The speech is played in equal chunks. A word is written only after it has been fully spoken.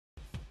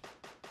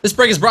This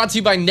break is brought to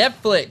you by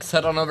Netflix.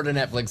 Head on over to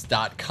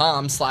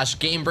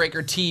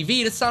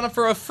netflix.com/GameBreakerTV to sign up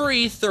for a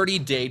free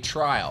 30-day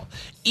trial.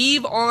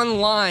 EVE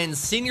Online's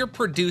senior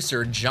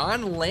producer,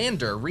 John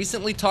Lander,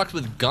 recently talked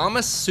with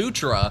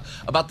Gamasutra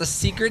about the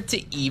secret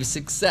to EVE's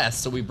success.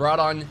 So we brought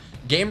on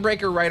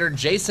GameBreaker writer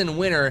Jason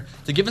Winter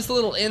to give us a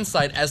little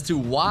insight as to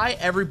why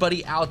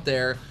everybody out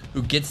there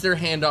who gets their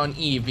hand on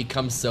EVE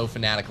becomes so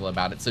fanatical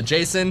about it. So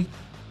Jason,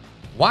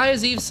 why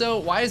is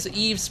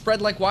EVE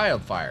spread like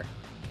wildfire?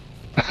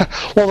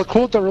 Well, the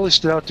quote that really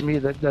stood out to me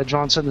that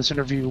John said in this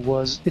interview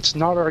was, "It's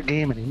not our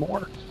game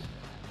anymore,"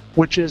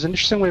 which is an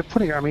interesting way of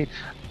putting it. I mean,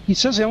 he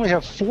says they only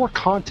have 4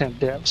 content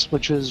devs,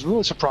 which is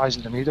really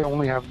surprising to me. They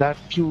only have that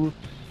few,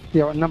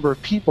 a number of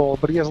people,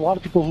 but he has a lot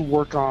of people who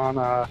work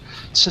on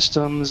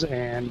systems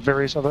and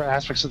various other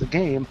aspects of the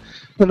game.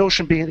 The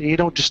notion being that you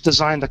don't just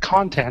design the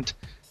content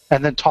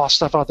and then toss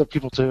stuff out there for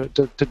people to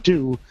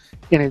do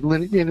in a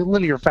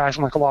linear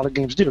fashion like a lot of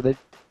games do. They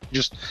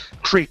just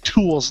create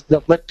tools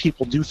that let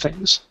people do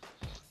things.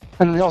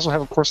 And then they also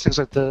have, of course, things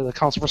like the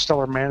Council for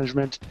Stellar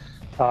Management,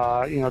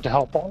 to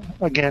help,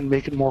 again,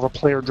 make it more of a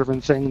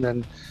player-driven thing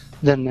than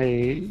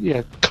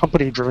a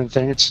company-driven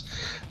thing.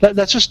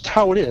 That's just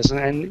how it is.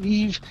 And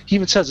Eve, he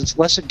even says it's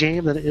less a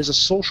game than it is a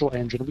social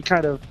engine. We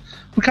kind of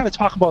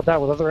talk about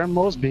that with other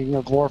MMOs being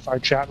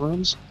glorified chat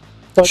rooms.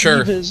 But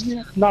Sure. Eve is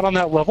not on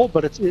that level,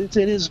 but it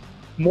is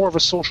more of a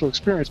social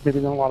experience maybe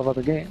than a lot of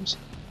other games.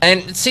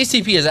 And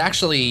CCP is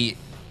actually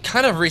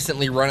kind of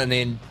recently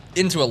running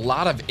into a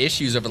lot of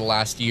issues over the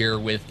last year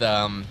with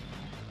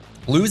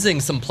losing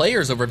some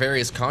players over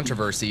various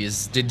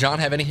controversies. Did John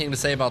have anything to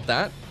say about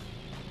that?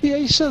 Yeah,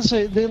 he says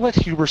they let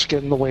hubris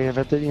get in the way of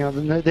it.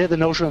 That, they had the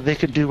notion that they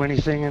could do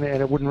anything and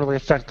it wouldn't really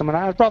affect them. And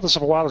I brought this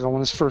up a while ago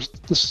when this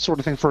sort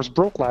of thing first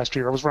broke last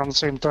year. It was around the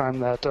same time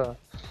that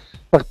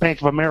like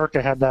Bank of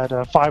America had that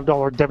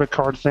 $5 debit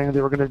card thing they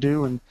were going to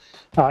do, and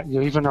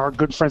even our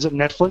good friends at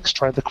Netflix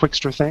tried the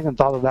Quickster thing and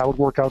thought that would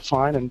work out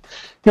fine. And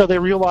they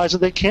realized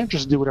that they can't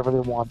just do whatever they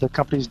want. The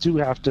companies do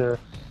have to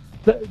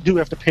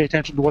pay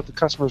attention to what the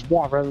customers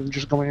want rather than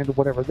just going into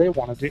whatever they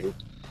want to do.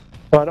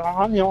 But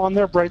on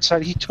their bright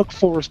side, he took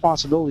full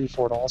responsibility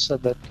for it all.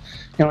 Said that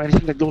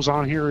anything that goes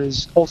on here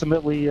is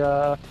ultimately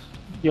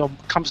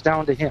comes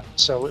down to him.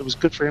 So it was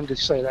good for him to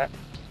say that.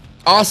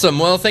 Awesome.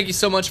 Well, thank you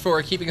so much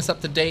for keeping us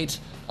up to date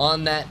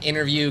on that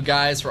interview,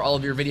 guys. For all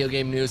of your video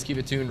game news, keep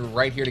it tuned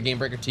right here to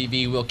GameBreaker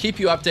TV. We'll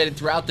keep you updated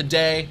throughout the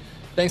day.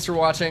 Thanks for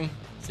watching.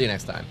 See you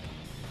next time.